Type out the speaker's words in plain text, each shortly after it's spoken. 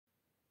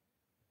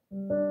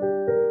I've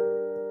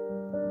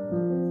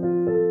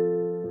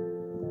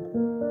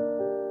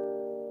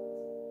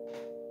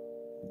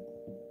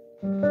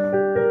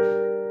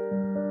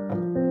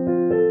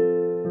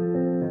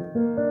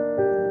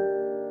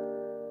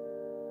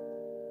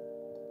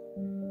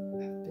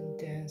been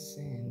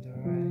dancing in the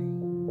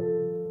rain,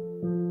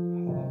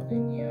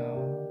 holding your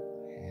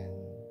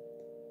hand,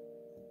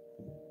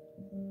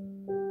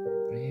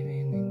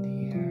 breathing in the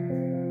air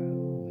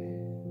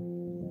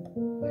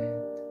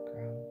with the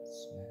ground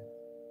smell.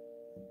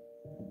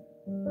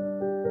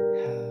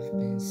 Have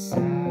been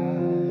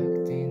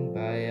sucked in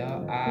by your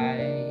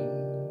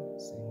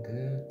eyes and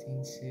glued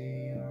into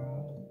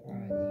your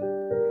body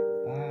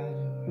by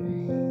the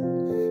rain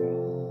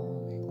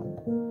falling,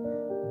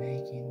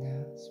 making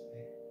us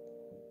wet.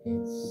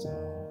 It's so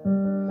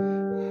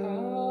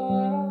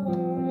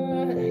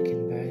hard, I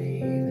can barely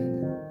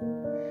even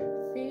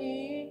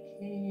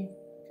think.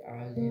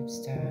 Our lips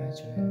touch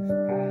with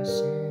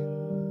passion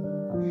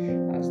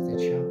as the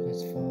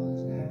droplets fall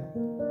like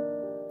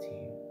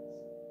tears.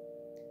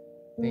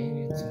 Bring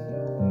you to the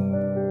world.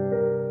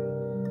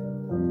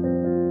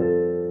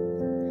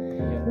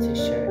 Your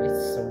t-shirt is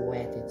so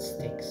wet it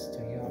sticks to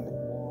your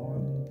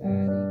warm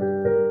body.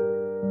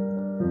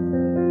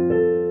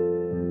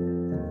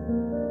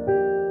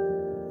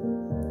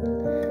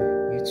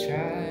 You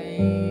try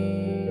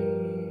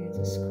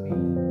to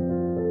scream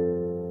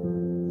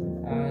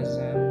as I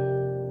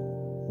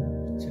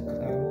move too close.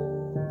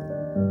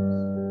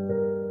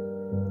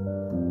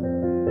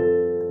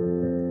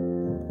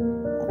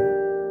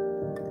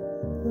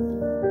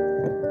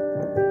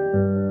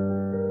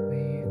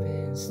 We've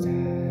been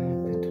stuck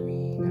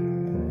between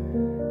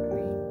our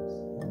dreams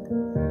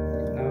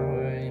and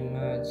our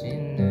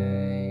imagination,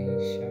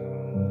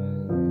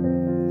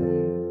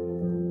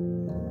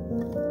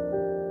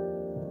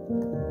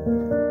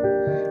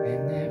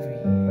 and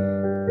every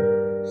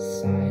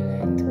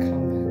silent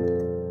comment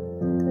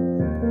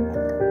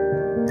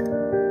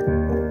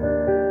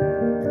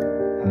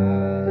I,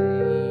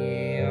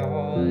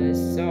 your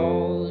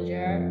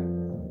soldier,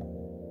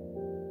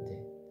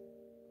 did.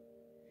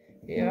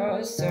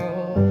 You're so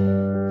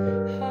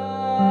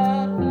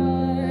hard,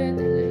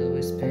 a little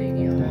whisper in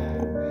your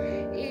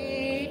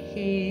ear,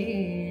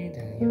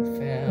 then you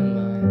feel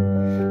my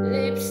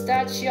lips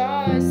touch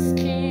your skin.